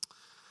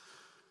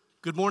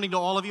Good morning to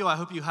all of you. I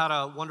hope you had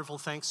a wonderful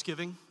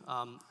Thanksgiving.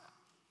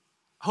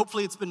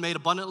 Hopefully it's been made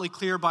abundantly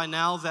clear by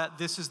now that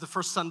this is the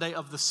first Sunday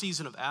of the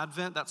season of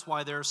Advent. That's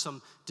why there are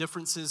some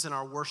differences in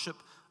our worship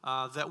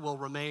that will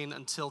remain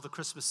until the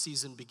Christmas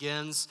season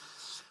begins.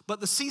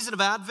 But the season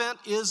of Advent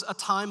is a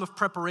time of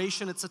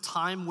preparation. It's a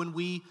time when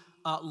we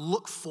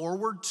look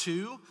forward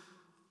to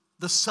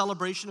the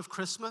celebration of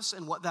Christmas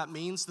and what that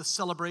means, the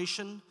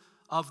celebration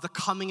of the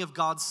coming of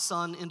God's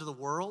Son into the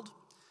world.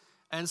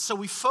 And so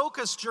we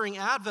focus during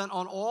Advent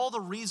on all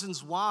the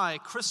reasons why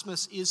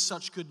Christmas is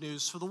such good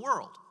news for the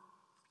world.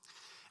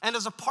 And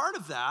as a part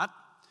of that,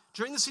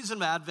 during the season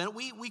of Advent,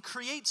 we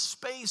create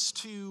space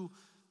to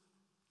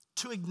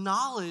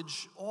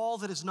acknowledge all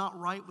that is not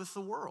right with the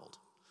world.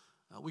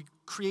 We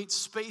create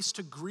space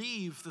to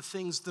grieve the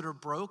things that are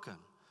broken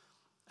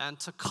and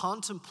to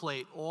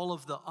contemplate all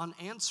of the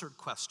unanswered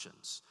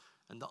questions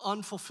and the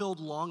unfulfilled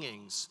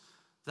longings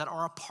that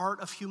are a part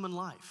of human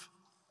life.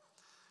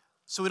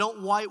 So we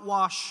don't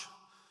whitewash,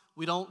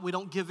 we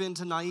don't give in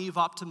to naive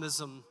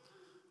optimism.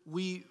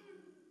 We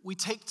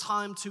take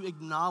time to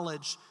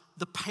acknowledge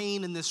the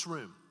pain in this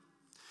room,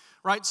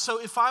 right?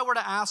 So if I were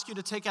to ask you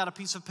to take out a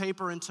piece of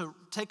paper and to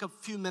take a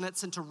few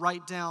minutes and to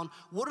write down,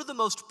 what are the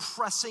most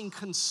pressing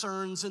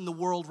concerns in the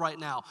world right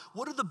now?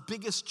 What are the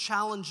biggest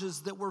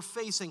challenges that we're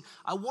facing?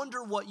 I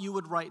wonder what you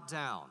would write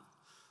down.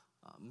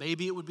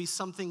 Maybe it would be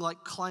something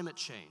like climate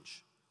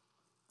change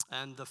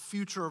and the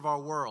future of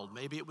our world.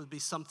 Maybe it would be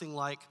something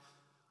like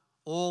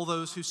all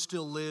those who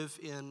still live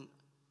in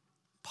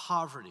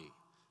poverty.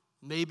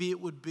 Maybe it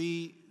would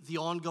be the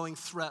ongoing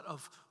threat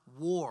of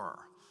war.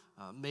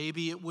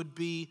 Maybe it would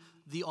be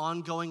the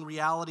ongoing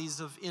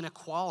realities of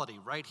inequality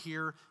right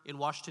here in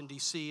Washington,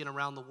 D.C. and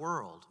around the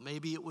world.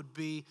 Maybe it would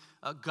be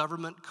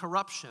government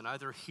corruption,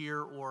 either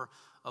here or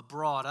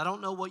abroad. I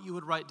don't know what you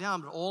would write down,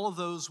 but all of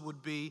those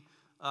would be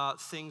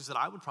things that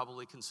I would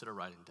probably consider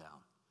writing down.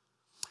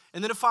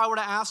 And then if I were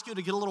to ask you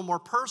to get a little more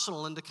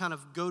personal and to kind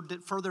of go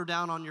further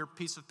down on your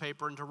piece of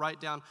paper and to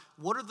write down,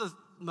 what are the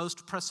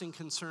most pressing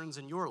concerns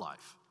in your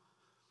life?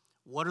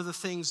 What are the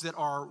things that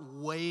are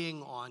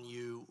weighing on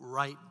you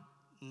right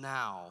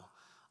now?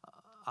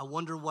 I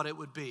wonder what it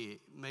would be.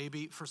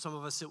 Maybe for some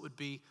of us it would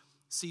be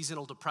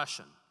seasonal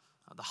depression.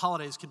 The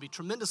holidays can be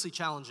tremendously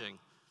challenging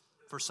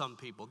for some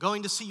people.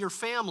 Going to see your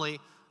family,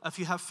 if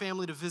you have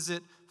family to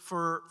visit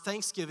for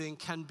Thanksgiving,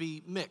 can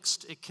be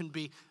mixed. It can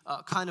be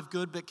kind of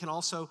good, but can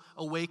also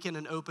awaken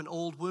and open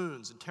old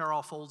wounds and tear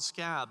off old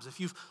scabs. If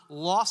you've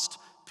lost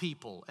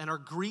people and are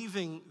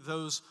grieving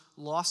those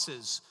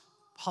losses,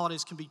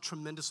 holidays can be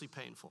tremendously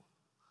painful.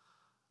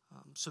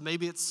 So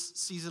maybe it's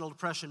seasonal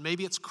depression.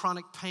 Maybe it's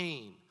chronic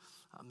pain.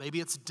 Maybe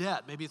it's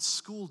debt. Maybe it's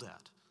school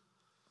debt.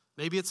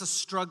 Maybe it's a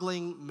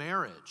struggling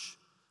marriage.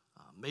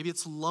 Maybe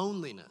it's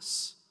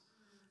loneliness.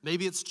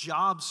 Maybe it's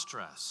job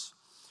stress.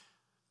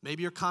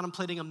 Maybe you're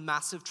contemplating a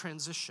massive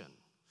transition,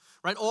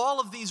 right? All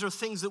of these are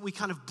things that we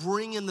kind of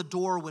bring in the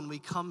door when we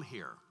come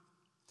here.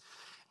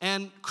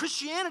 And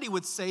Christianity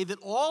would say that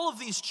all of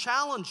these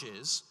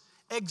challenges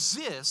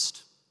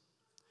exist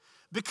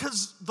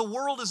because the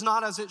world is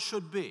not as it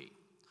should be,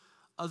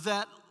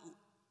 that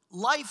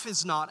life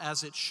is not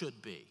as it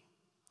should be.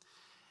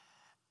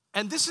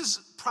 And this is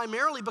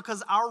primarily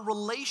because our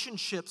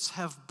relationships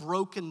have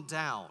broken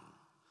down.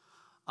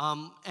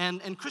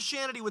 And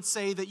Christianity would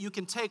say that you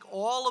can take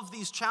all of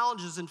these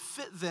challenges and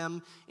fit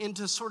them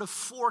into sort of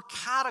four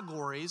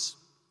categories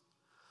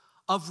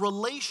of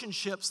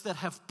relationships that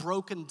have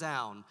broken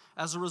down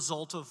as a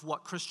result of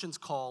what Christians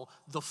call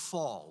the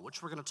fall,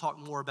 which we're going to talk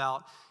more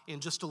about in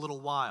just a little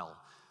while.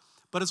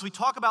 But as we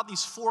talk about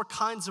these four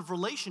kinds of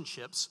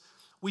relationships,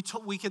 we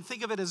can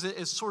think of it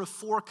as sort of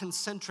four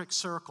concentric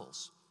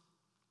circles.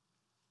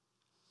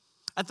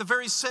 At the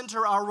very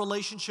center, our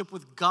relationship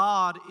with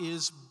God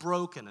is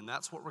broken, and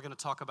that's what we're going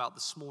to talk about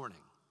this morning.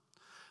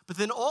 But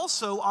then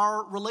also,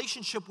 our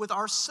relationship with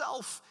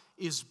ourself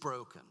is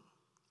broken.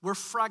 We're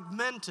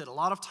fragmented. A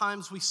lot of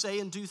times we say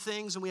and do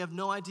things, and we have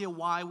no idea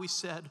why we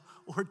said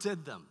or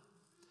did them.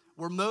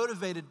 We're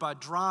motivated by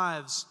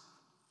drives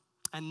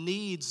and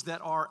needs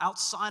that are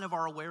outside of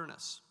our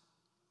awareness.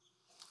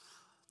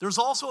 There's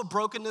also a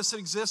brokenness that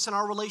exists in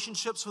our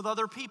relationships with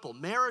other people.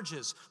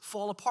 Marriages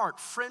fall apart.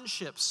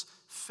 Friendships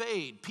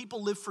fade.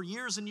 People live for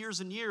years and years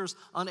and years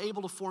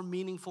unable to form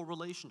meaningful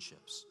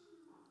relationships.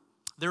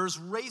 There is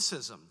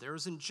racism. There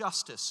is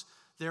injustice.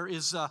 There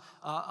is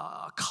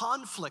a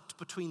conflict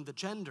between the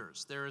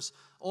genders. There is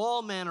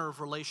all manner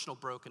of relational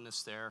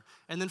brokenness there.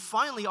 And then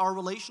finally, our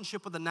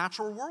relationship with the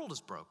natural world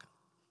is broken.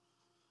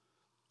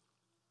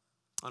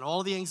 And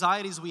all the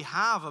anxieties we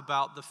have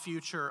about the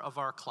future of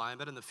our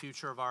climate and the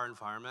future of our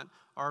environment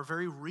are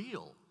very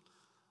real.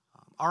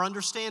 Our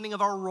understanding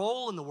of our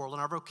role in the world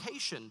and our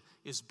vocation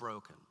is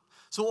broken.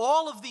 So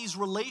all of these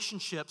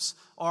relationships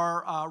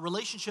are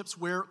relationships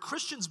where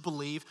Christians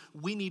believe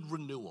we need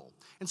renewal.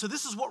 And so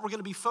this is what we're going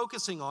to be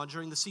focusing on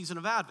during the season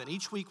of Advent.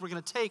 Each week we're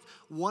going to take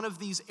one of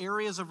these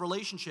areas of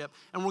relationship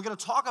and we're going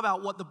to talk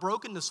about what the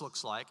brokenness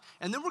looks like.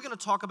 And then we're going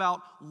to talk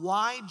about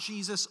why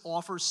Jesus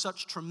offers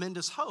such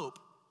tremendous hope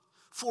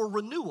for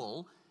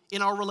renewal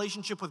in our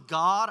relationship with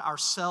God,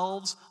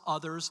 ourselves,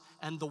 others,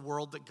 and the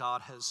world that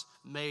God has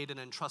made and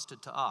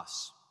entrusted to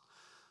us.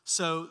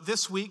 So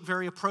this week,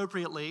 very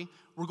appropriately,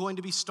 we're going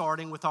to be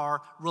starting with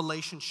our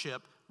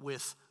relationship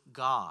with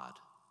God.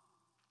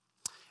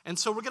 And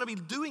so we're going to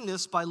be doing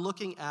this by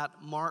looking at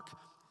Mark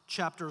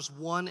chapters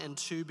 1 and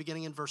 2,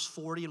 beginning in verse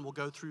 40, and we'll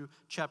go through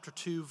chapter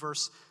 2,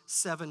 verse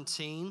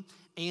 17.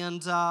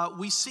 And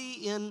we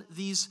see in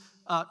these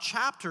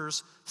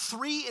chapters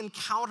 3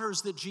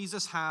 encounters that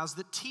Jesus has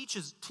that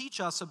teach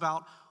us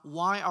about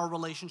why our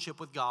relationship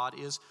with God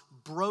is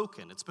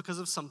broken. It's because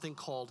of something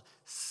called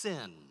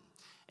sin.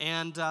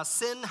 And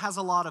sin has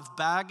a lot of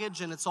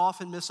baggage, and it's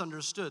often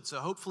misunderstood. So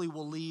hopefully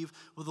we'll leave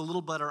with a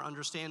little better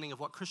understanding of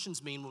what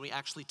Christians mean when we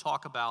actually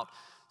talk about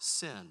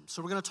sin.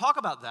 So we're going to talk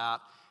about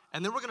that,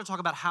 and then we're going to talk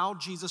about how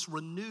Jesus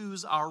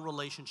renews our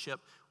relationship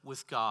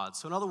with God.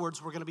 So in other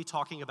words, we're going to be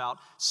talking about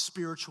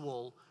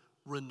spiritual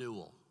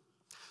renewal.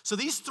 So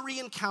these 3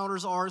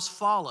 encounters are as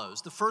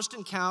follows. The first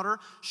encounter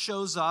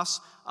shows us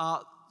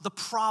the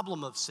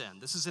problem of sin.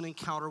 This is an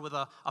encounter with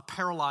a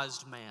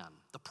paralyzed man,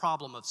 the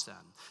problem of sin.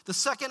 The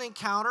second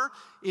encounter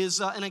is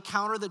an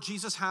encounter that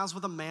Jesus has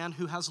with a man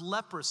who has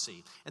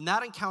leprosy. And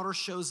that encounter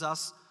shows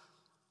us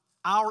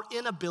our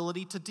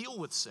inability to deal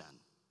with sin.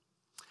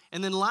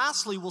 And then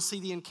lastly, we'll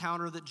see the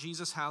encounter that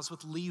Jesus has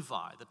with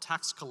Levi, the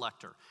tax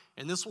collector.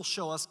 And this will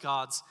show us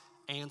God's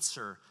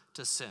answer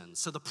to sin.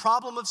 So the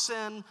problem of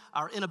sin,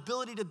 our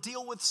inability to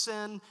deal with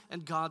sin,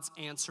 and God's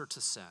answer to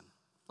sin.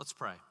 Let's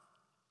pray.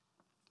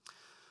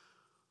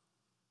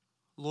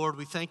 Lord,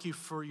 we thank you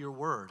for your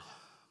word.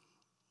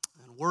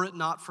 And were it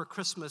not for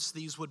Christmas,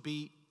 these would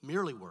be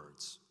merely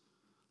words.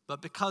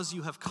 But because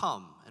you have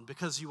come, and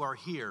because you are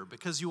here,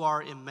 because you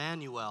are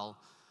Emmanuel,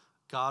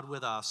 God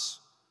with us,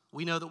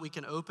 we know that we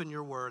can open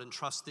your word and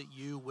trust that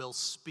you will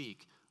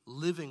speak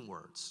living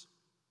words,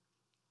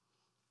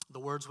 the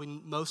words we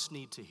most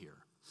need to hear.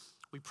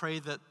 We pray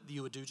that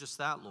you would do just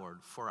that, Lord,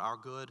 for our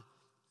good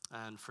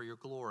and for your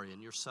glory.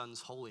 In your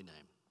Son's holy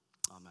name,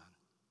 amen.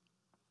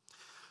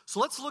 So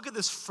let's look at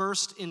this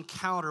first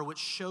encounter, which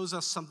shows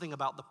us something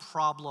about the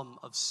problem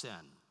of sin.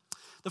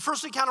 The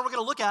first encounter we're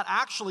going to look at,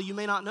 actually, you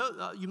may not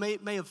know, you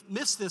may have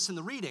missed this in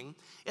the reading.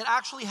 It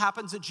actually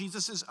happens at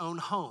Jesus' own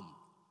home.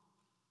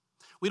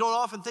 We don't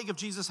often think of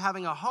Jesus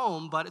having a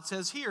home, but it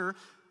says here,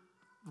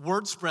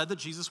 word spread that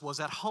Jesus was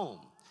at home.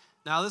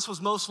 Now, this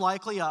was most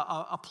likely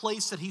a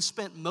place that he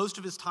spent most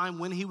of his time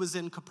when he was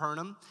in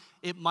Capernaum.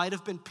 It might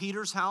have been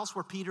Peter's house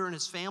where Peter and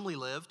his family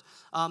lived.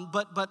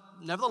 But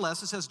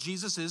nevertheless, it says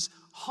Jesus'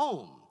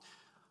 home,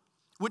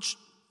 which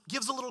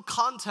gives a little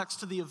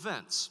context to the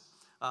events,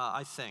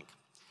 I think.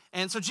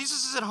 And so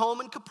Jesus is at home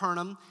in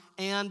Capernaum,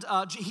 and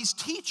he's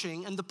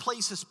teaching, and the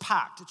place is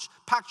packed. It's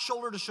packed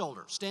shoulder to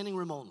shoulder, standing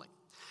room only.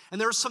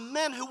 And there are some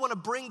men who want to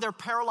bring their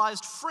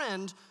paralyzed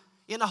friend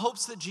in the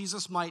hopes that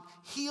Jesus might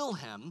heal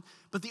him.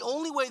 But the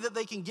only way that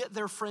they can get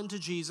their friend to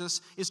Jesus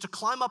is to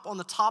climb up on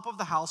the top of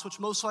the house, which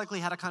most likely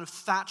had a kind of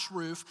thatch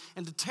roof,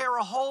 and to tear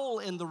a hole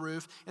in the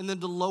roof, and then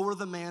to lower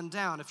the man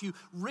down. If you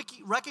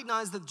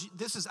recognize that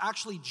this is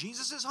actually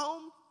Jesus'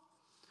 home,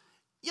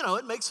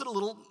 it makes it a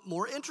little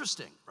more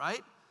interesting,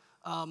 right?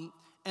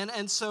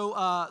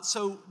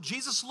 So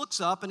Jesus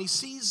looks up and he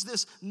sees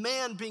this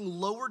man being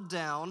lowered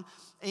down,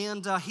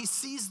 and he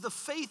sees the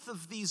faith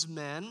of these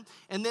men,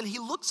 and then he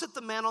looks at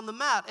the man on the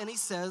mat and he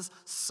says,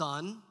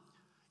 "Son,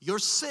 your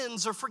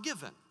sins are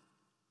forgiven."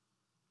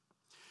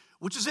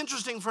 Which is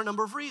interesting for a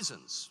number of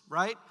reasons,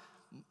 right?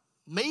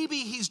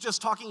 Maybe he's just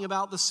talking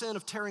about the sin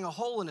of tearing a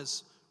hole in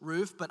his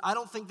roof, but I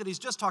don't think that he's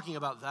just talking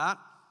about that.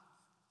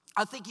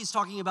 I think he's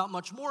talking about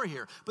much more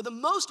here. But the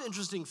most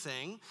interesting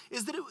thing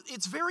is that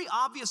it's very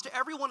obvious to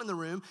everyone in the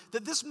room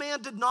that this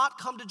man did not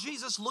come to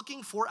Jesus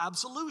looking for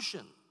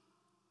absolution.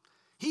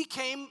 He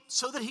came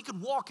so that he could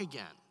walk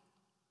again.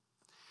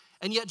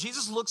 And yet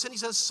Jesus looks and he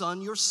says,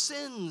 "Son, your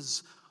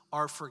sins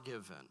are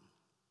forgiven."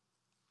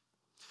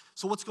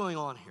 So what's going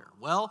on here?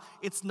 Well,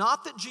 it's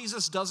not that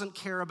Jesus doesn't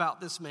care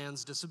about this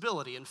man's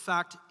disability. In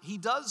fact, he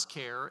does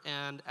care,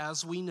 and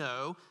as we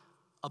know,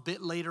 a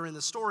bit later in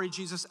the story,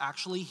 Jesus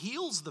actually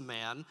heals the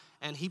man,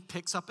 and he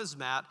picks up his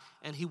mat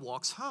and he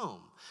walks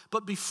home.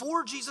 But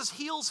before Jesus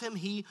heals him,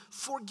 he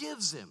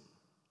forgives him.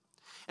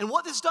 And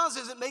what this does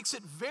is it makes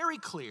it very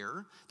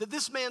clear that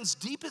this man's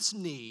deepest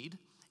need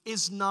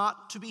is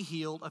not to be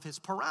healed of his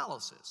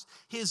paralysis.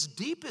 His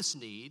deepest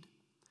need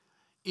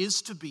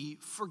is to be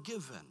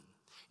forgiven.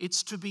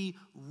 It's to be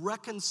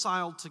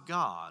reconciled to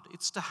God.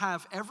 It's to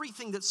have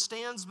everything that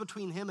stands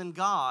between him and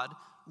God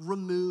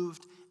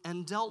removed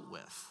and dealt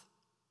with.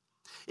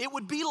 It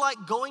would be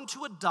like going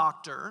to a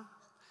doctor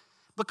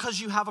because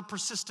you have a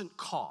persistent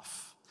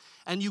cough.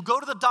 And you go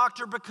to the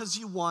doctor because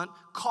you want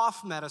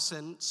cough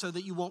medicine so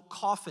that you won't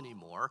cough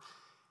anymore.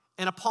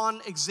 And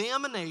upon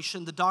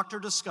examination, the doctor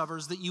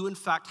discovers that you, in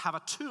fact, have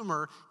a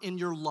tumor in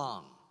your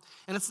lung.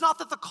 And it's not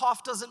that the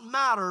cough doesn't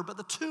matter, but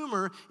the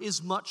tumor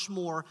is much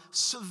more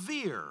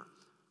severe.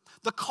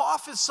 The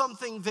cough is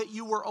something that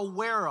you were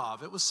aware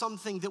of. It was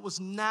something that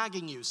was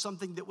nagging you,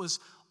 something that was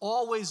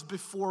always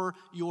before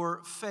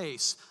your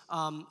face.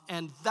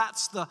 And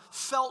that's the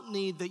felt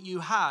need that you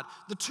had.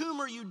 The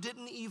tumor you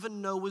didn't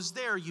even know was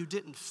there. You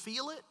didn't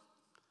feel it.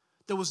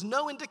 There was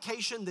no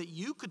indication that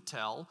you could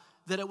tell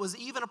that it was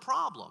even a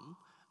problem.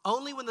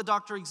 Only when the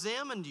doctor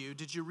examined you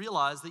did you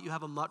realize that you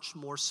have a much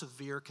more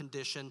severe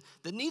condition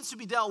that needs to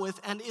be dealt with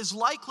and is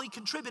likely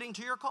contributing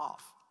to your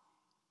cough.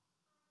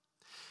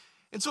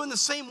 And so in the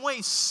same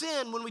way,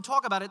 sin, when we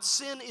talk about it,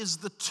 sin is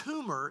the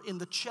tumor in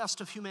the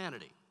chest of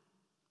humanity.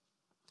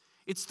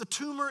 It's the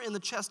tumor in the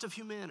chest of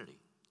humanity.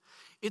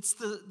 It's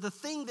the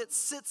thing that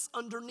sits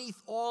underneath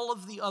all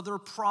of the other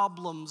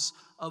problems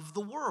of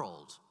the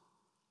world.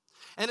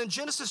 And in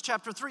Genesis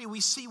chapter 3,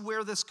 we see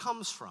where this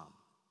comes from.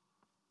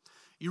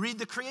 You read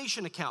the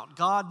creation account.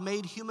 God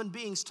made human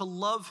beings to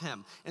love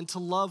him and to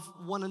love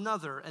one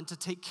another and to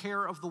take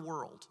care of the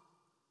world.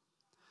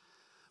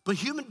 But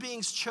human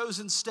beings chose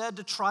instead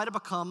to try to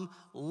become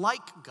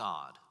like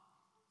God.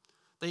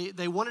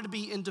 They wanted to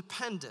be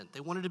independent. They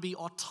wanted to be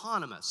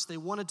autonomous. They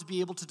wanted to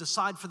be able to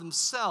decide for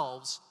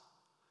themselves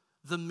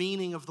the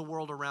meaning of the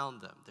world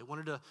around them. They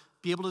wanted to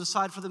be able to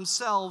decide for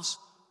themselves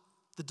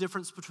the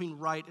difference between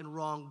right and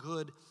wrong,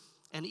 good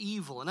and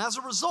evil. And as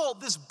a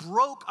result, this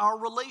broke our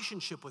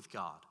relationship with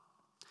God.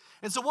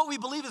 And so what we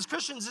believe as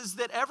Christians is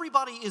that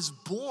everybody is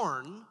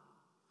born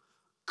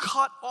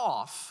cut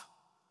off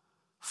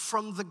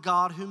from the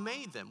God who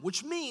made them,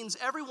 which means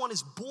everyone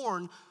is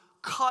born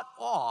cut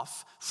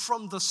off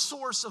from the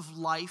source of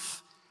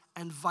life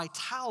and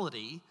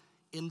vitality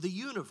in the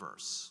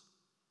universe.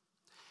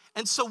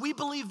 And so we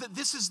believe that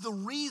this is the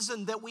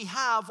reason that we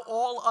have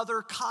all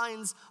other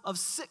kinds of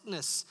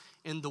sickness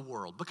in the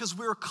world, because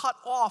we're cut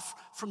off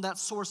from that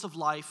source of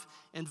life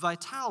and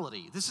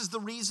vitality. This is the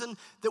reason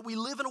that we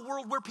live in a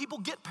world where people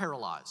get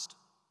paralyzed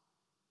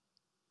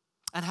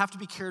and have to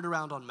be carried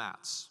around on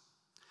mats.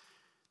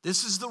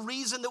 This is the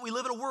reason that we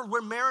live in a world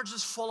where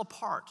marriages fall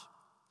apart.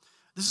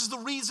 This is the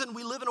reason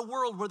we live in a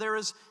world where there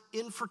is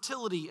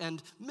infertility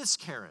and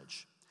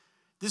miscarriage.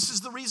 This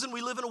is the reason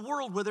we live in a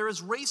world where there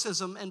is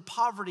racism and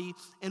poverty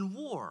and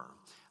war.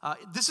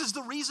 This is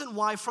the reason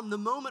why from the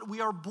moment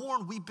we are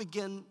born, we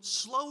begin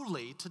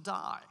slowly to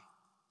die.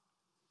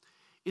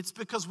 It's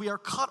because we are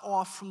cut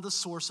off from the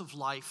source of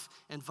life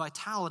and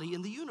vitality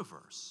in the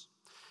universe.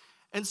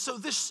 And so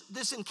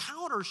this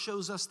encounter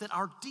shows us that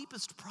our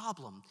deepest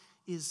problem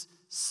is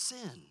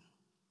sin.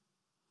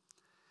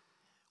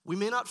 We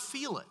may not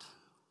feel it.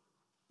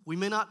 We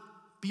may not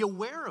be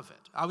aware of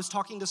it. I was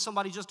talking to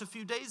somebody just a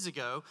few days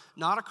ago,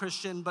 not a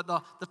Christian, but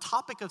the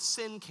topic of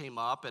sin came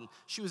up, and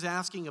she was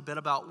asking a bit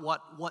about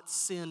what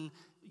sin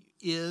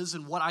is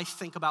and what I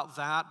think about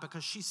that,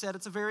 because she said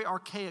it's a very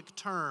archaic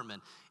term,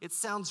 and it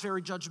sounds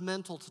very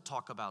judgmental to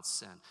talk about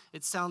sin.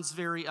 It sounds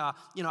very,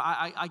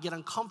 I get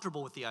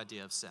uncomfortable with the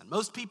idea of sin.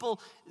 Most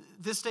people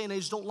this day and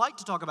age don't like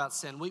to talk about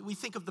sin. We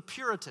think of the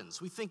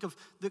Puritans. We think of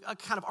a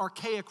kind of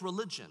archaic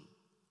religion.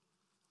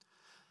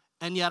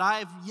 And yet I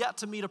have yet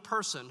to meet a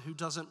person who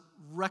doesn't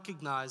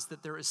recognize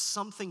that there is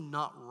something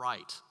not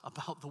right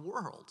about the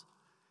world.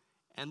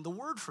 And the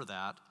word for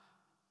that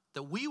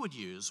we would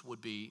use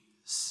would be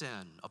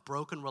sin, a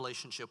broken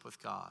relationship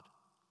with God.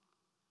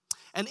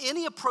 And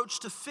any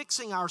approach to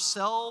fixing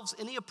ourselves,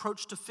 any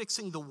approach to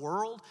fixing the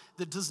world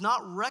that does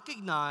not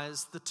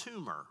recognize the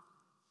tumor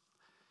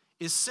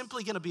is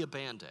simply going to be a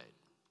Band-Aid.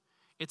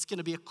 It's going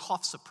to be a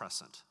cough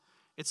suppressant.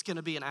 It's going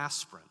to be an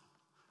aspirin,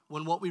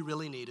 when what we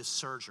really need is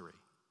surgery.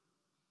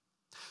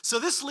 So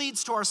this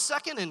leads to our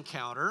second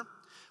encounter,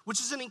 which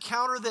is an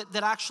encounter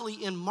that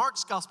actually in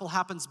Mark's gospel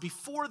happens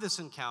before this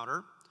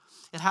encounter.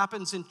 It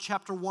happens in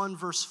chapter 1,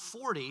 verse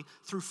 40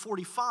 through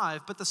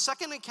 45. But the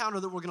second encounter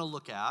that we're going to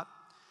look at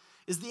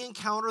is the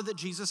encounter that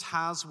Jesus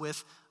has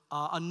with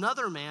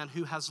another man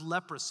who has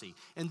leprosy.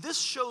 And this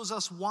shows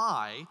us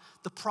why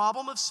the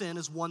problem of sin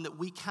is one that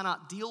we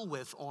cannot deal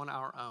with on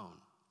our own.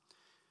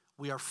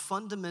 We are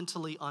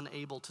fundamentally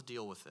unable to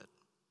deal with it.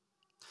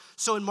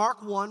 So in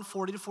Mark 1,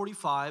 40 to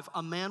 45,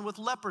 a man with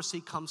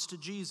leprosy comes to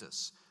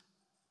Jesus,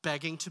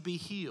 begging to be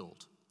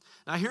healed.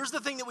 Now here's the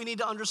thing that we need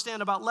to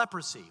understand about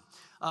leprosy.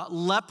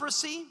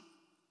 Leprosy,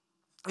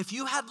 if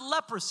you had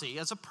leprosy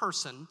as a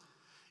person,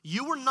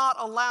 you were not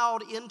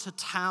allowed into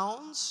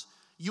towns,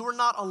 you were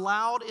not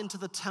allowed into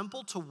the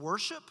temple to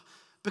worship,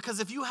 because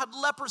if you had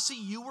leprosy,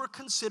 you were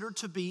considered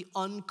to be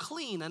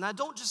unclean. And I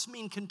don't just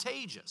mean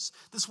contagious.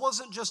 This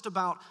wasn't just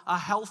about a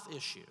health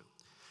issue.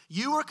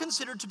 You were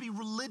considered to be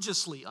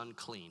religiously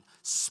unclean,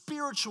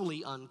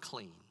 spiritually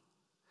unclean.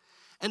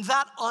 And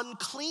that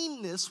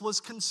uncleanness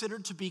was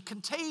considered to be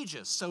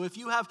contagious. So if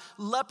you have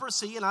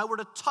leprosy and I were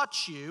to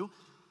touch you,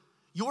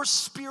 your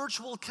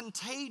spiritual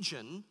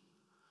contagion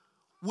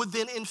would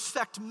then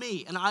infect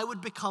me and I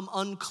would become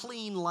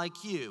unclean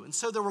like you. And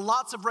so there were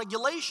lots of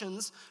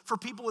regulations for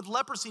people with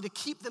leprosy to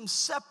keep them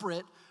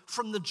separate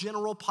from the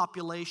general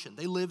population.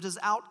 They lived as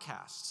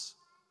outcasts.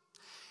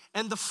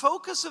 And the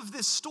focus of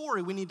this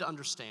story, we need to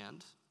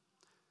understand,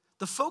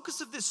 the focus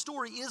of this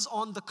story is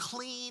on the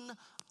clean,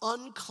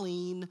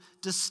 unclean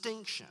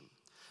distinction.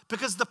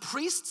 Because the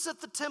priests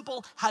at the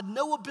temple had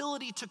no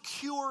ability to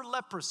cure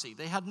leprosy.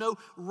 They had no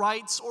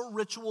rites or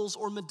rituals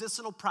or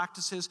medicinal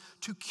practices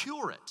to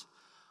cure it.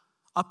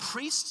 A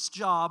priest's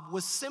job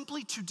was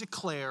simply to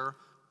declare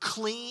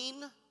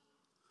clean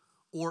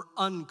or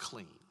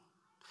unclean.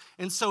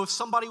 And so if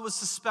somebody was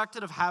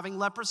suspected of having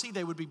leprosy,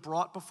 they would be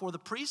brought before the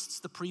priests.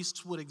 The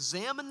priests would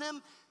examine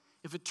them.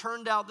 If it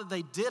turned out that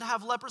they did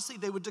have leprosy,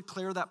 they would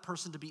declare that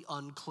person to be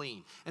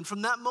unclean. And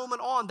from that moment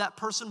on, that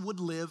person would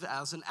live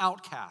as an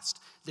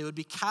outcast. They would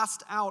be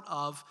cast out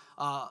of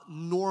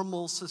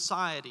normal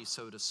society,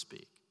 so to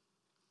speak.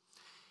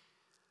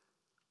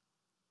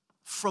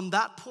 From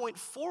that point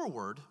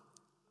forward,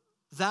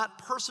 that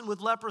person with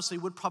leprosy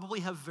would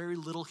probably have very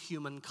little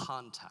human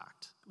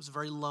contact. It was a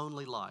very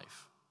lonely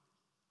life.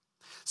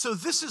 So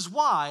this is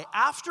why,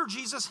 after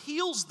Jesus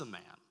heals the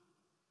man,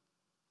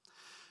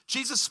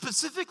 Jesus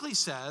specifically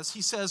says,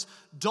 he says,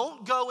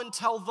 don't go and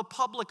tell the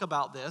public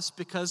about this,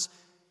 because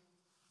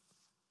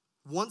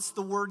once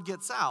the word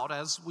gets out,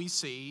 as we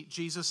see,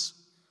 Jesus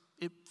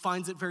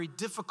finds it very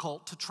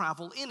difficult to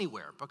travel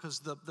anywhere because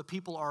the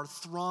people are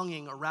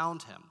thronging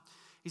around him.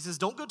 He says,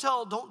 don't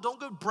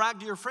go brag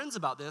to your friends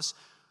about this,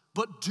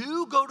 but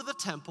do go to the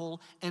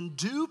temple and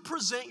do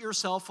present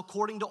yourself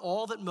according to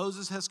all that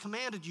Moses has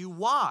commanded you.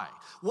 Why?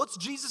 What's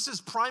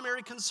Jesus'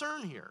 primary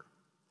concern here?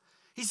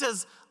 He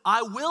says,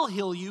 I will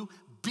heal you,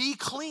 be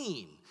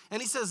clean. And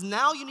he says,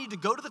 now you need to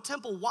go to the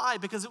temple. Why?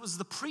 Because it was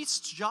the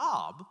priest's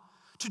job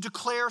to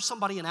declare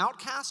somebody an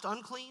outcast,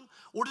 unclean,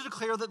 or to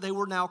declare that they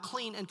were now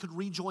clean and could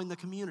rejoin the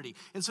community.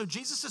 And so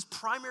Jesus'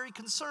 primary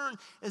concern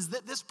is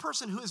that this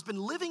person who has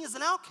been living as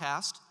an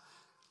outcast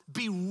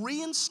be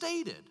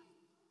reinstated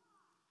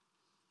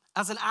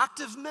as an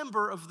active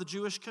member of the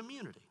Jewish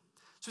community.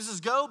 So he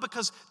says, go,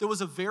 because there was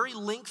a very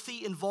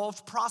lengthy,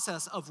 involved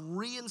process of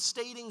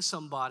reinstating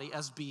somebody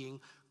as being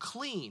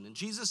clean. And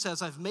Jesus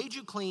says, I've made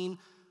you clean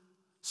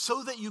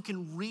so that you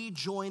can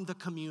rejoin the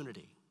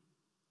community.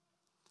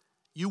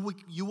 You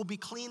will be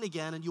clean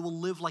again, and you will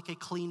live like a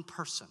clean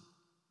person.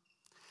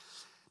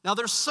 Now,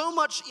 there's so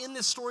much in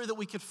this story that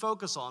we could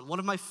focus on. One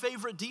of my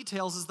favorite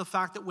details is the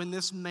fact that when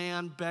this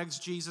man begs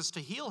Jesus to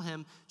heal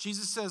him,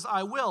 Jesus says,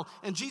 I will.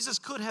 And Jesus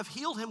could have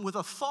healed him with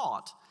a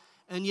thought,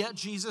 and yet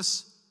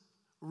Jesus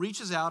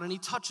reaches out and he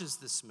touches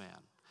this man.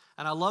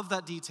 And I love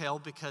that detail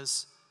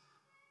because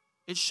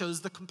it shows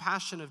the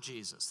compassion of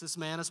Jesus. This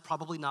man has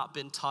probably not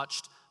been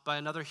touched by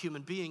another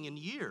human being in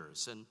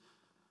years.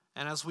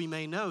 And as we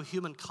may know,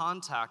 human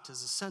contact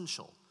is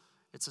essential.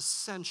 It's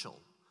essential.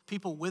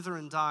 People wither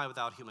and die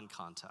without human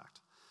contact.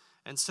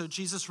 And so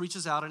Jesus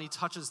reaches out and he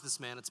touches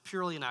this man. It's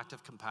purely an act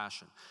of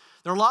compassion.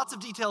 There are lots of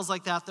details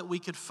like that we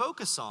could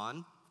focus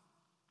on.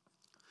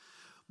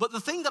 But the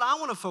thing that I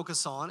want to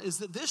focus on is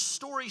that this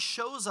story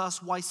shows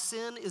us why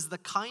sin is the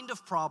kind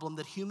of problem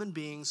that human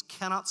beings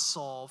cannot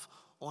solve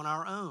on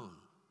our own.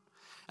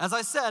 As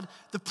I said,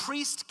 the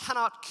priest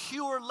cannot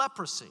cure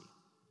leprosy.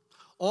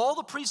 All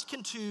the priest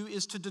can do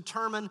is to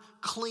determine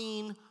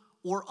clean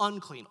or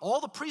unclean. All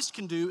the priest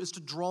can do is to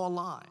draw a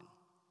line.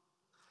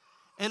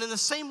 And in the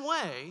same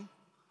way,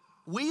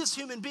 we as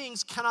human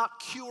beings cannot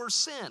cure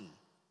sin.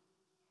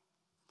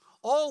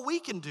 All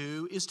we can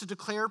do is to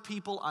declare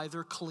people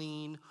either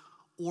clean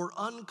or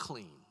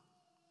unclean.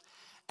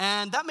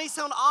 And that may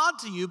sound odd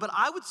to you, but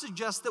I would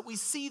suggest that we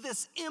see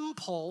this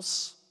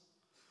impulse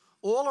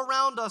all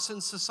around us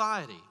in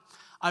society.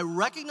 I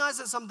recognize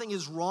that something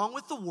is wrong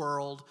with the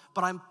world,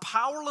 but I'm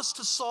powerless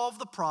to solve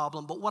the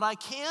problem. But what I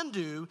can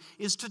do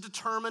is to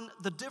determine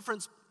the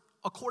difference,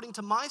 according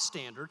to my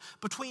standard,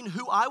 between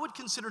who I would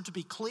consider to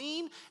be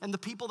clean and the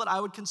people that I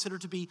would consider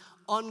to be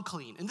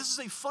unclean. And this is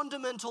a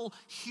fundamental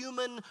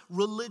human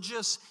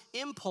religious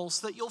impulse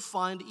that you'll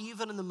find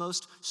even in the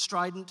most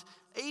strident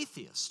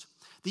atheist.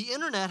 The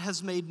internet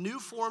has made new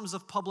forms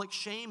of public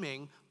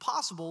shaming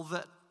possible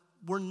that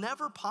were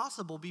never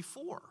possible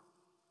before.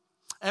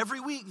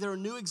 Every week there are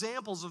new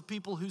examples of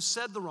people who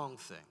said the wrong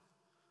thing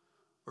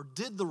or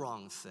did the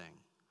wrong thing,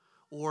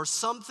 or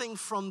something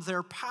from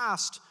their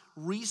past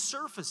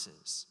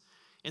resurfaces,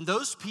 and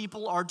those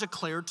people are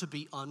declared to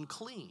be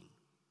unclean.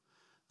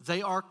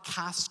 They are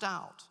cast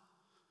out.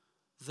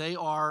 They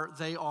are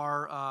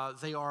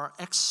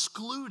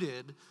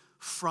excluded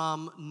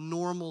from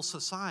normal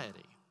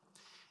society,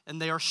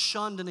 and they are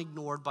shunned and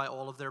ignored by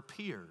all of their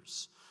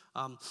peers.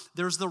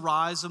 There's the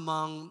rise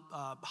among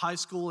high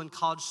school and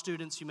college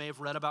students. You may have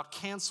read about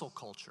cancel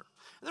culture.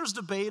 And there's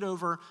debate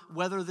over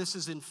whether this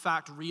is in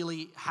fact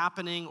really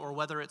happening or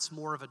whether it's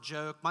more of a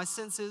joke. My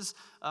sense is,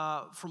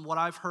 from what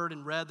I've heard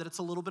and read, that it's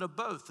a little bit of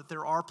both, that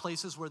there are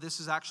places where this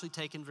is actually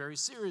taken very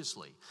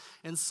seriously.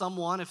 And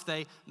someone, if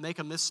they make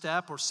a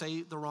misstep or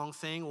say the wrong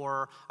thing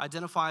or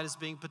identify it as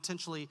being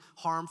potentially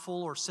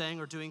harmful or saying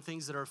or doing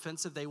things that are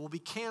offensive, they will be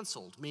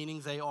canceled,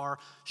 meaning they are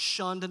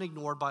shunned and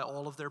ignored by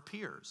all of their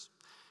peers.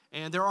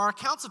 And there are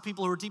accounts of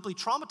people who are deeply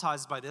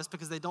traumatized by this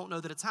because they don't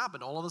know that it's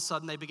happened. All of a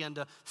sudden, they begin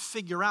to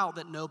figure out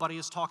that nobody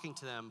is talking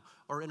to them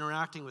or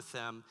interacting with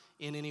them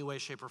in any way,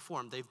 shape, or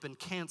form. They've been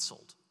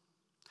canceled.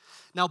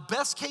 Now,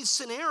 best case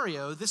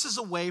scenario, this is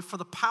a way for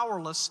the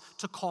powerless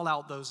to call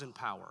out those in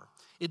power.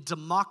 It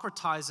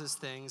democratizes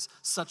things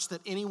such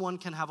that anyone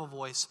can have a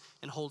voice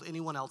and hold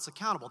anyone else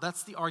accountable.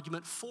 That's the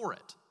argument for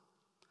it.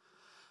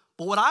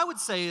 But what I would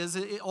say is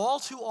all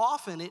too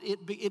often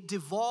it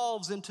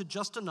devolves into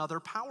just another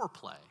power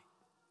play.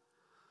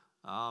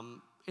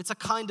 It's a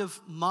kind of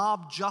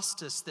mob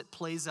justice that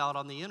plays out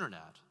on the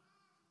internet.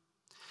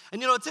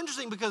 And it's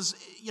interesting because,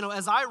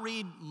 as I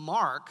read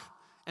Mark,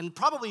 and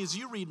probably as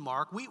you read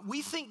Mark,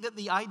 we think that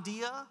the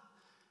idea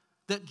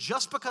that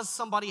just because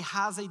somebody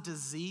has a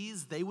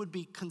disease, they would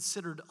be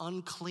considered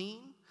unclean,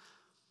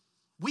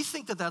 we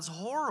think that that's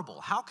horrible.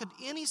 How could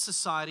any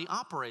society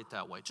operate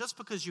that way? Just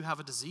because you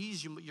have a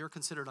disease, you're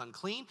considered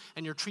unclean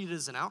and you're treated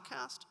as an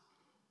outcast?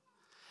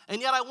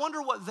 And yet I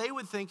wonder what they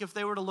would think if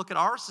they were to look at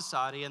our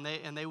society and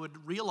they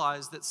would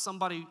realize that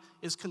somebody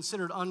is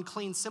considered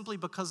unclean simply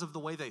because of the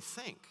way they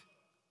think,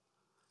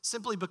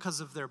 simply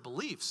because of their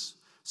beliefs,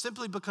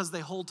 simply because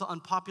they hold to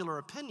unpopular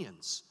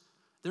opinions.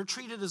 They're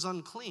treated as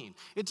unclean.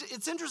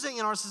 It's interesting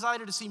in our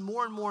society to see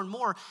more and more and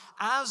more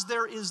as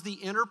there is the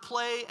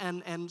interplay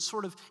and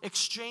sort of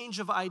exchange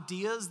of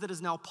ideas that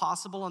is now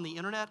possible on the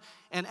internet,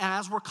 and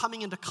as we're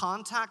coming into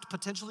contact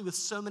potentially with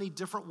so many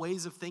different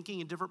ways of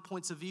thinking and different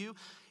points of view,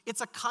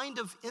 it's a kind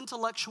of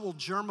intellectual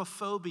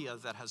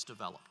germophobia that has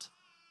developed.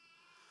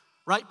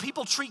 Right?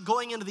 People treat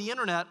going into the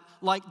internet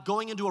like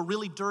going into a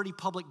really dirty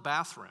public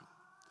bathroom.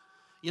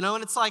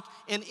 And it's like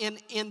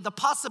in the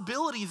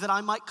possibility that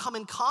I might come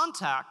in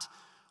contact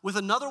with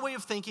another way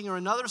of thinking or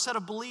another set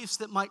of beliefs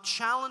that might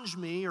challenge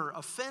me or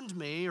offend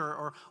me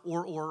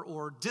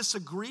or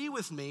disagree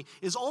with me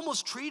is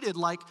almost treated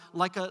like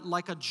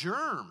a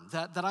germ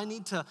that I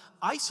need to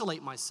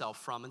isolate myself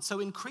from. And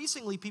so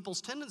increasingly people's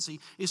tendency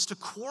is to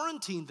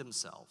quarantine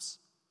themselves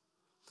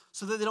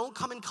so that they don't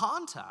come in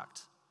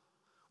contact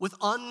with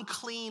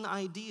unclean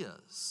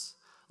ideas,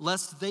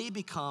 lest they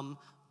become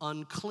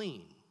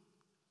unclean.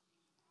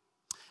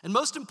 And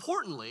most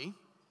importantly,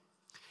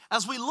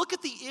 as we look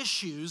at the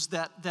issues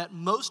that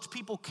most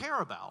people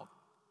care about,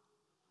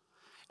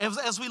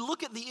 as we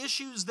look at the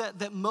issues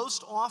that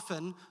most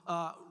often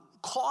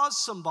cause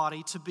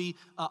somebody to be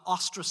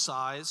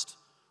ostracized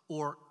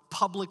or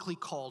publicly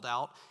called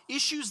out,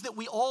 issues that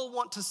we all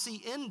want to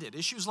see ended,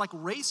 issues like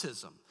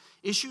racism,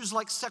 issues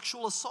like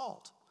sexual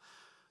assault.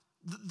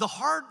 The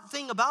hard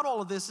thing about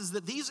all of this is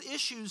that these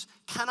issues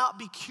cannot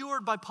be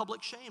cured by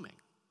public shaming.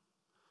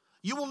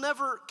 You will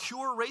never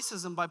cure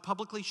racism by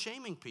publicly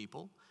shaming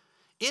people,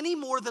 any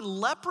more than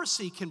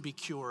leprosy can be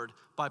cured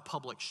by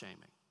public shaming.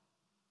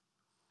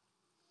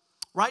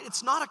 Right?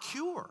 It's not a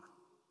cure.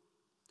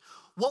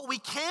 What we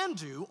can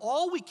do,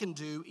 all we can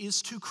do,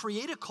 is to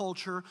create a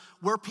culture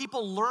where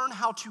people learn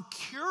how to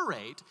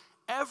curate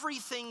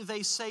everything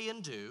they say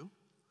and do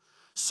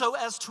so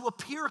as to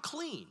appear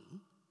clean.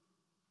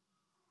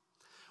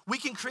 We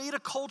can create a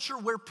culture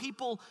where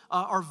people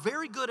are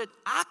very good at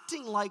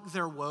acting like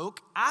they're woke,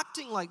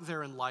 acting like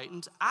they're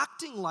enlightened,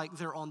 acting like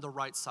they're on the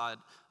right side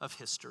of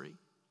history.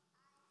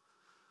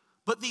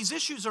 But these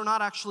issues are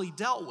not actually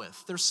dealt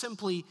with. They're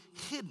simply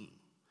hidden.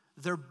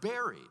 They're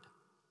buried.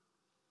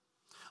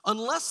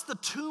 Unless the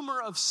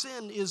tumor of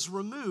sin is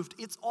removed,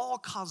 it's all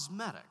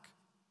cosmetic.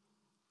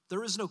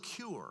 There is no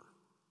cure.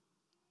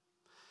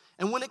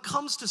 And when it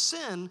comes to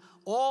sin,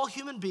 all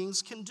human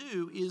beings can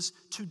do is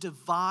to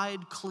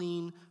divide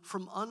clean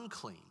from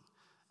unclean.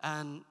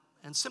 And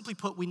simply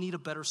put, we need a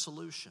better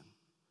solution.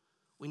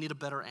 We need a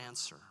better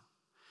answer.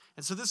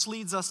 And so this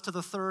leads us to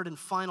the third and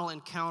final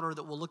encounter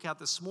that we'll look at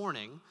this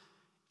morning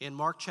in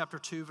Mark chapter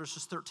 2,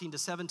 verses 13 to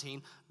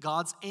 17,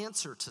 God's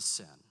answer to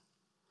sin.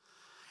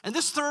 And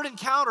this third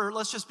encounter,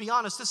 let's just be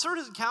honest, this third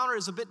encounter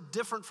is a bit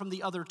different from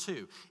the other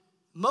two.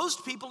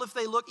 Most people, if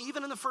they look,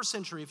 even in the first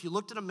century, if you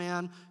looked at a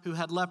man who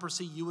had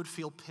leprosy, you would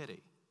feel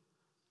pity.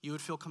 You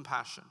would feel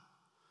compassion.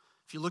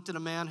 If you looked at a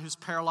man who's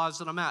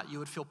paralyzed on a mat, you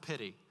would feel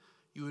pity.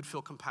 You would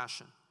feel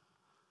compassion.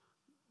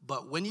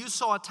 But when you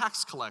saw a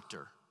tax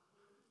collector,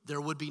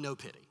 there would be no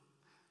pity.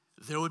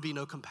 There would be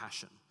no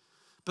compassion.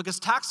 Because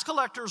tax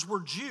collectors were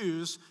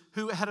Jews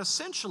who had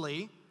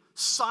essentially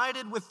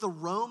sided with the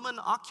Roman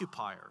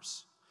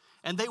occupiers.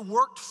 And they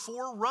worked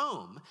for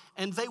Rome.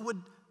 And they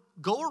would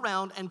go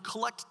around and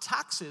collect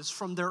taxes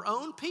from their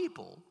own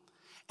people,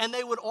 and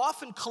they would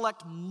often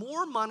collect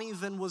more money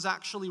than was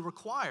actually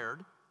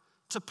required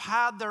to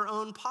pad their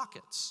own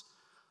pockets.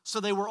 So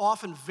they were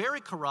often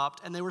very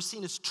corrupt, and they were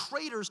seen as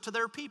traitors to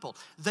their people.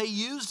 They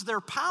used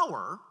their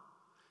power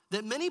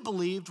that many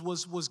believed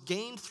was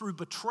gained through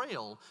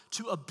betrayal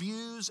to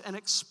abuse and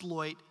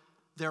exploit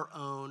their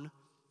own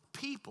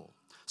people.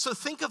 So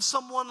think of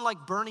someone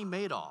like Bernie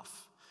Madoff.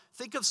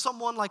 Think of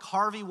someone like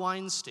Harvey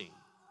Weinstein,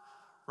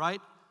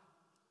 right?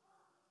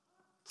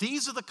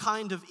 These are the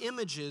kind of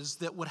images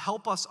that would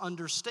help us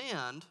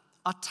understand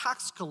a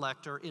tax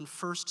collector in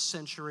first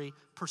century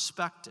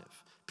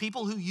perspective.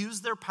 People who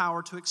use their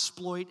power to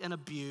exploit and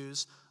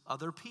abuse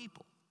other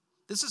people.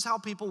 This is how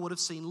people would have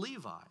seen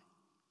Levi.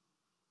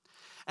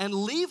 And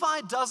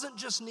Levi doesn't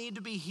just need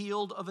to be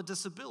healed of a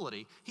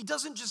disability. He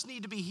doesn't just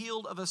need to be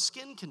healed of a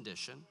skin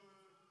condition.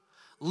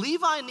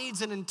 Levi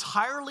needs an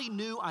entirely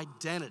new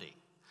identity.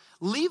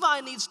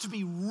 Levi needs to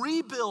be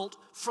rebuilt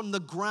from the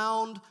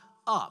ground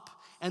up.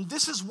 And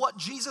this is what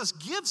Jesus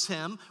gives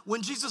him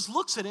when Jesus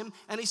looks at him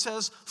and he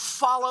says,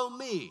 "Follow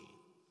me."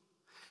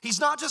 He's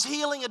not just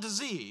healing a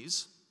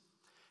disease.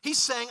 He's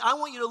saying, I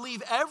want you to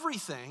leave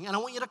everything and I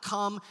want you to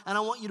come and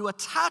I want you to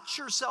attach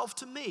yourself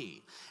to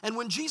me. And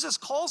when Jesus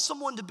calls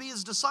someone to be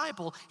his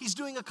disciple, he's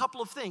doing a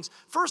couple of things.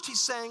 First, he's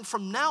saying,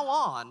 from now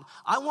on,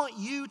 I want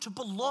you to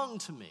belong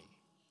to me.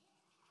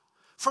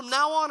 From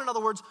now on, in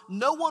other words,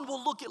 no one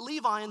will look at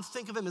Levi and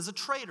think of him as a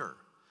traitor.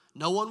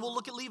 No one will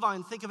look at Levi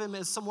and think of him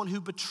as someone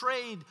who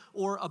betrayed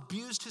or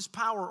abused his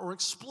power or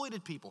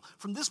exploited people.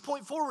 From this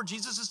point forward,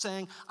 Jesus is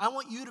saying, I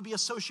want you to be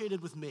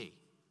associated with me.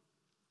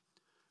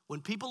 When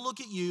people look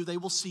at you, they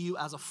will see you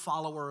as a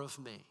follower of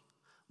me.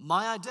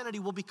 My identity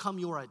will become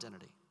your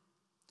identity.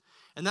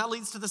 And that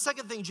leads to the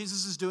second thing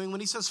Jesus is doing. When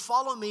he says,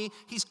 follow me,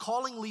 he's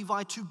calling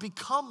Levi to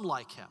become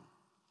like him.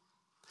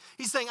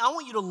 He's saying, I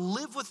want you to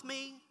live with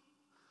me.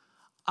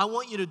 I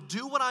want you to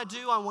do what I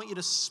do. I want you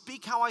to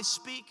speak how I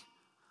speak.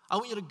 I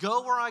want you to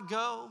go where I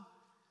go.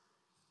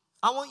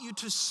 I want you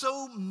to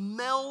so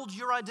meld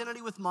your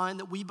identity with mine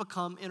that we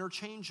become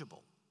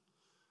interchangeable.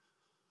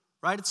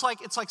 Right? It's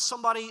like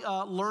somebody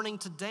learning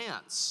to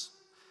dance.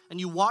 And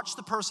you watch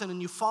the person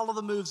and you follow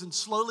the moves, and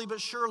slowly but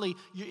surely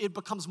it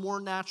becomes more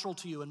natural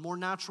to you and more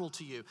natural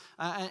to you.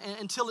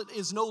 Until it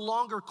is no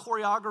longer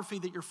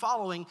choreography that you're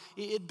following,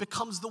 it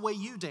becomes the way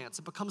you dance.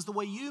 It becomes the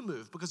way you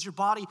move because your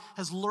body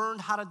has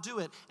learned how to do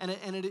it and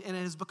it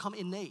has become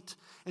innate.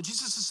 And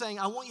Jesus is saying,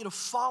 I want you to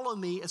follow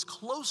me as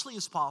closely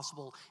as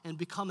possible and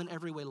become in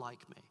every way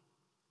like me.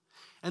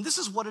 And this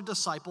is what a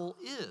disciple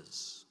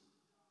is.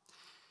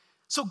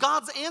 So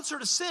God's answer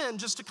to sin,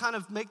 just to kind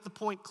of make the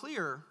point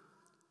clear,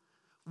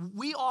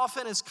 we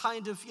often as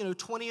kind of,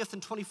 20th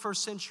and 21st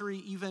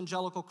century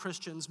evangelical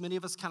Christians, many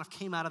of us kind of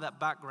came out of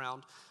that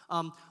background,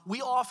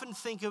 we often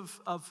think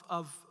of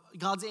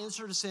God's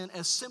answer to sin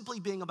as simply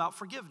being about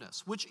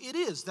forgiveness, which it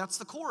is. That's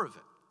the core of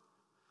it.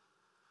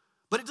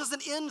 But it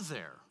doesn't end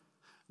there.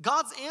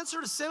 God's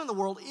answer to sin in the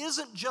world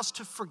isn't just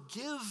to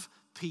forgive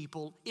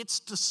people, it's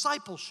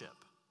discipleship.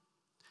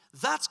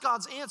 That's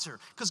God's answer.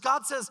 Because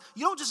God says,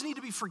 you don't just need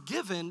to be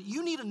forgiven,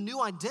 you need a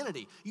new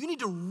identity. You need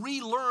to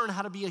relearn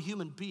how to be a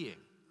human being.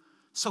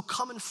 So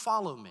come and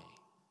follow me.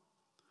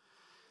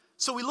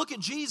 So we look at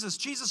Jesus.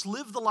 Jesus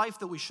lived the life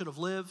that we should have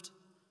lived.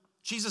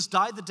 Jesus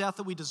died the death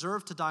that we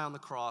deserved to die on the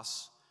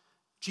cross.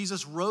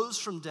 Jesus rose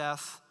from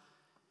death.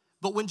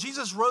 But when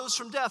Jesus rose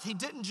from death, he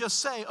didn't just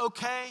say,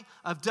 okay,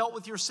 I've dealt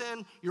with your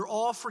sin, you're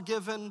all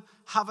forgiven,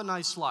 have a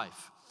nice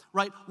life.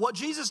 Right? What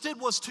Jesus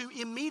did was to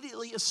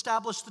immediately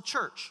establish the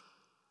church.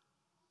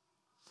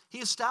 He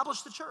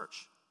established the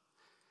church.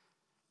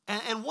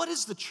 And what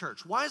is the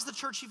church? Why is the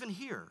church even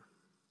here?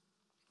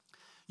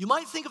 You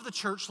might think of the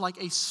church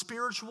like a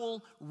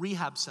spiritual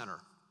rehab center.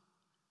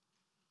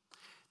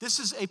 This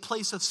is a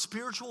place of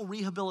spiritual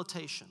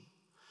rehabilitation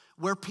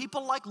where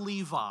people like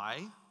Levi,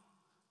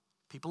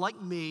 people like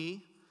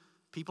me,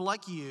 people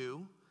like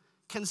you,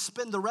 can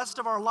spend the rest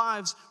of our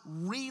lives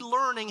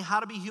relearning how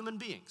to be human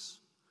beings.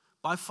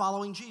 By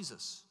following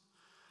Jesus.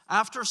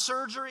 After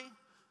surgery,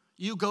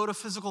 you go to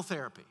physical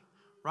therapy,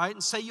 right?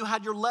 And say you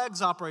had your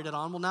legs operated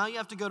on. Well, now you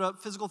have to go to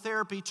physical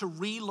therapy to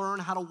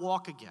relearn how to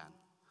walk again.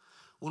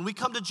 When we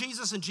come to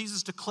Jesus and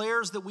Jesus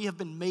declares that we have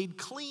been made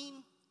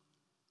clean,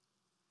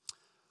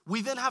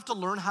 we then have to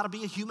learn how to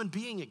be a human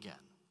being again.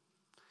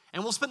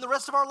 And we'll spend the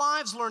rest of our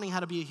lives learning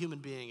how to be a human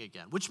being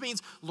again, which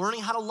means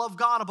learning how to love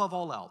God above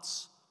all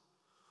else.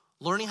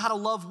 Learning how to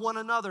love one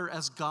another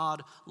as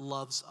God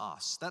loves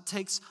us. That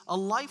takes a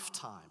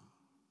lifetime.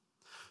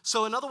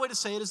 So another way to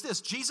say it is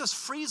this: Jesus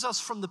frees us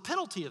from the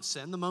penalty of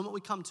sin the moment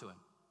we come to him.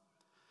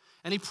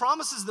 And he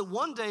promises that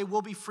one day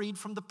we'll be freed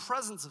from the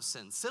presence of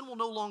sin. Sin will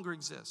no longer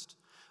exist.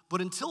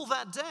 But until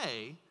that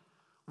day,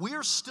 we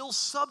are still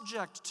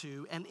subject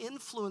to and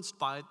influenced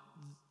by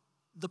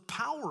the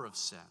power of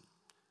sin.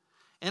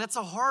 And it's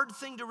a hard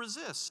thing to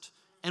resist.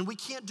 And we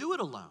can't do it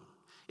alone.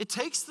 It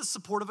takes the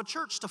support of a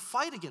church to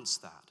fight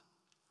against that.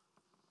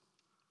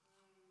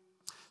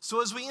 So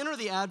as we enter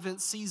the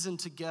Advent season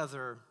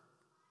together,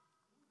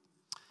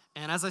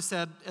 and as I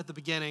said at the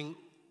beginning,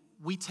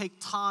 we take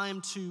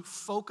time to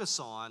focus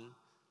on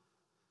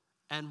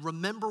and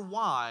remember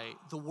why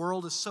the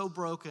world is so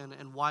broken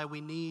and why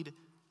we need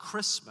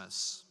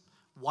Christmas,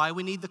 why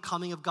we need the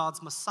coming of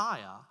God's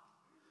Messiah.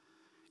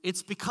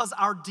 It's because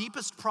our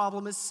deepest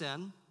problem is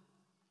sin,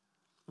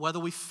 whether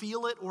we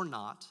feel it or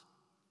not.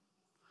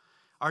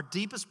 Our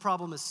deepest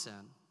problem is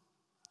sin.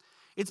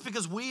 It's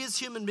because we as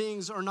human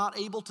beings are not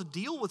able to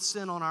deal with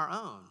sin on our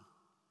own.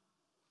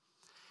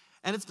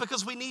 And it's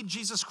because we need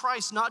Jesus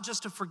Christ not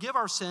just to forgive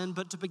our sin,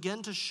 but to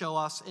begin to show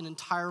us an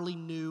entirely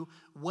new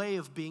way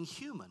of being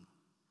human.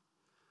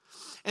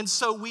 And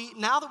so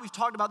now that we've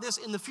talked about this,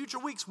 in the future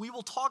weeks, we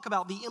will talk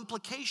about the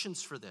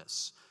implications for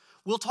this.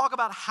 We'll talk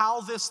about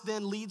how this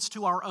then leads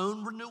to our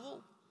own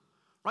renewal,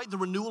 right? The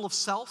renewal of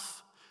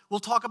self. We'll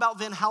talk about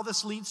then how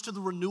this leads to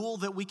the renewal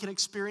that we can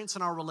experience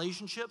in our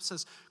relationships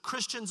as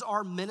Christians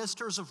are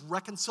ministers of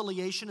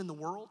reconciliation in the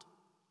world.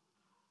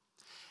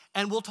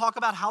 And we'll talk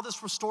about how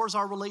this restores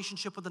our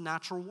relationship with the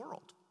natural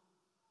world.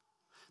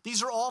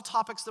 These are all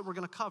topics that we're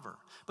going to cover.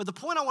 But the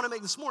point I want to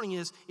make this morning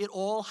is it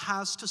all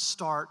has to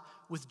start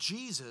with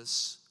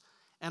Jesus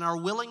and our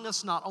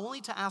willingness not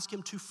only to ask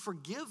him to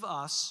forgive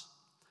us,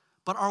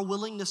 but our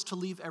willingness to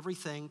leave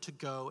everything to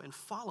go and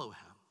follow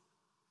him.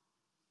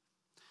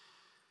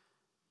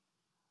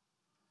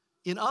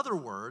 In other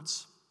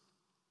words,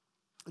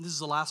 and this is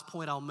the last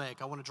point I'll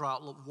make, I want to draw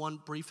out one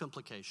brief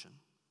implication.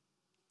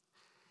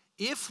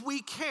 If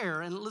we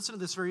care, and listen to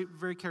this very,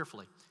 very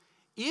carefully,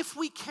 if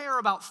we care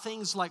about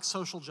things like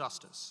social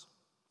justice,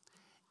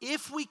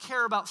 if we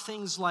care about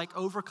things like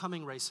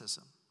overcoming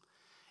racism,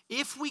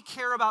 if we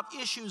care about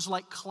issues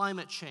like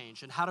climate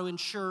change and how to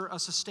ensure a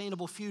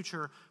sustainable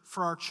future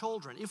for our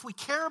children, if we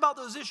care about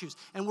those issues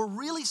and we're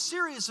really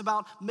serious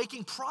about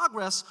making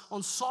progress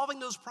on solving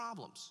those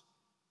problems,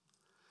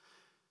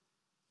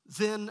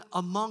 then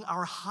among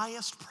our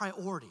highest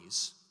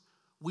priorities,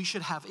 we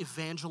should have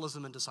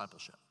evangelism and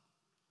discipleship.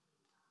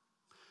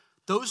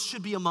 Those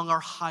should be among our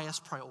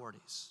highest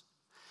priorities.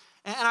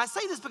 And I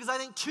say this because I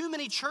think too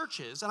many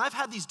churches, and I've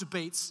had these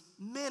debates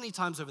many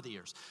times over the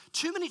years,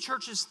 too many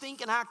churches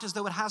think and act as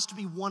though it has to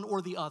be one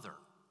or the other,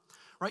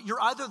 right?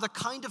 You're either the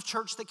kind of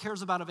church that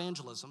cares about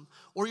evangelism,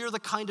 or you're the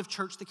kind of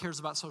church that cares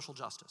about social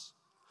justice.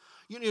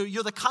 You know,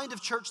 you're the kind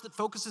of church that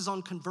focuses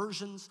on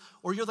conversions,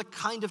 or you're the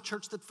kind of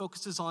church that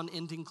focuses on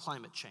ending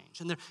climate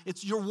change. And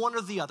you're one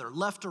or the other,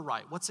 left or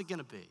right. What's it going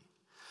to be?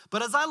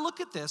 But as I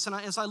look at this, and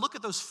as I look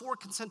at those four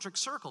concentric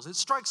circles, it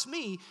strikes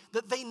me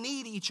that they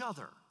need each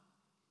other,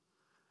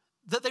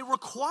 that they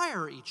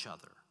require each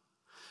other.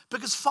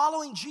 Because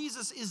following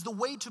Jesus is the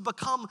way to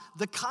become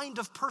the kind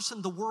of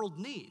person the world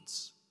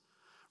needs.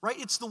 Right?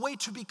 It's the way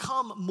to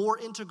become more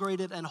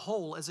integrated and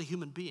whole as a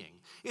human being.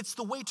 It's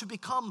the way to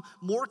become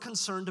more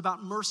concerned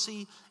about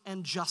mercy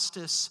and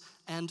justice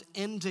and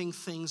ending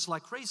things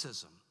like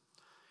racism.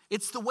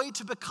 It's the way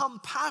to become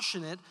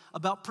passionate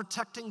about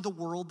protecting the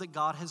world that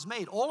God has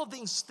made. All of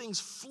these things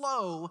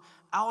flow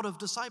out of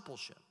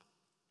discipleship.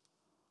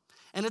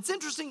 And it's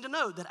interesting to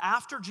note that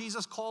after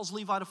Jesus calls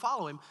Levi to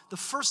follow him, the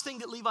first thing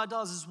that Levi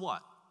does is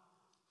what?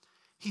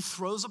 He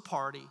throws a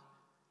party,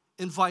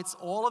 invites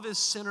all of his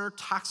sinner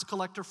tax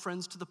collector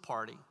friends to the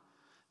party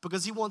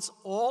because he wants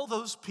all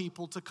those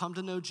people to come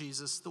to know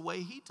Jesus the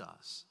way he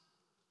does.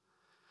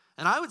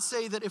 And I would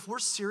say that if we're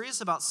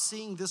serious about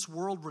seeing this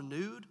world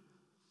renewed,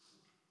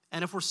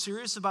 and if we're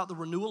serious about the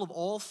renewal of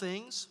all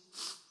things,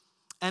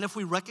 and if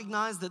we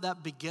recognize that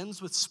that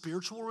begins with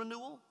spiritual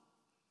renewal,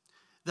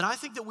 then I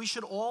think that we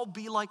should all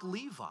be like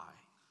Levi.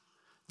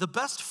 The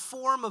best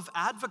form of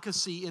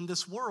advocacy in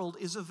this world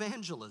is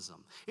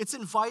evangelism. It's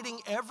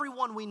inviting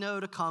everyone we know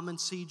to come and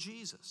see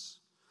Jesus.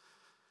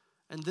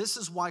 And this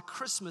is why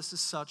Christmas is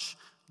such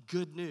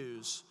good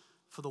news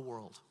for the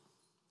world.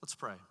 Let's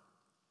pray.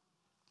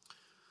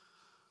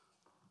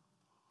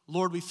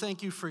 Lord, we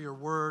thank you for your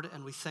word,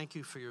 and we thank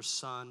you for your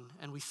Son,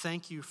 and we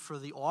thank you for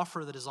the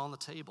offer that is on the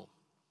table,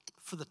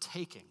 for the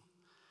taking,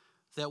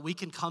 that we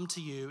can come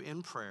to you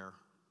in prayer,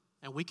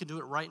 and we can do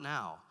it right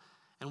now.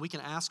 And we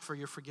can ask for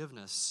your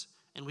forgiveness,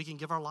 and we can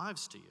give our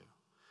lives to you.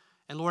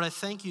 And Lord, I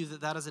thank you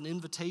that that is an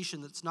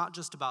invitation that's not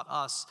just about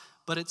us,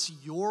 but it's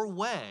your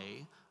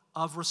way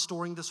of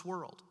restoring this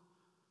world.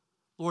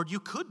 Lord, you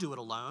could do it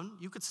alone.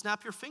 You could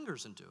snap your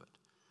fingers and do it.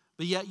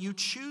 But yet you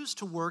choose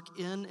to work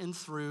in and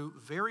through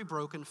very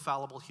broken,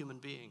 fallible human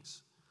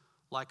beings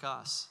like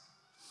us.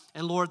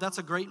 And Lord, that's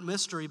a great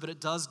mystery, but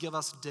it does give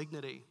us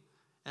dignity,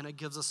 and it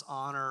gives us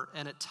honor,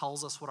 and it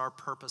tells us what our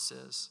purpose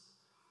is.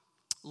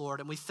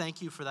 Lord, and we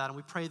thank you for that, and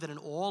we pray that in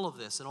all of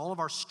this, in all of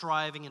our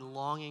striving and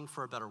longing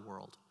for a better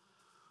world,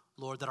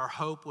 Lord, that our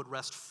hope would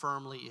rest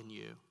firmly in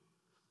you.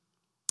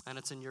 And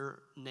it's in your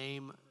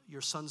name,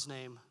 your Son's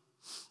name,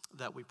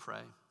 that we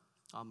pray.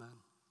 Amen.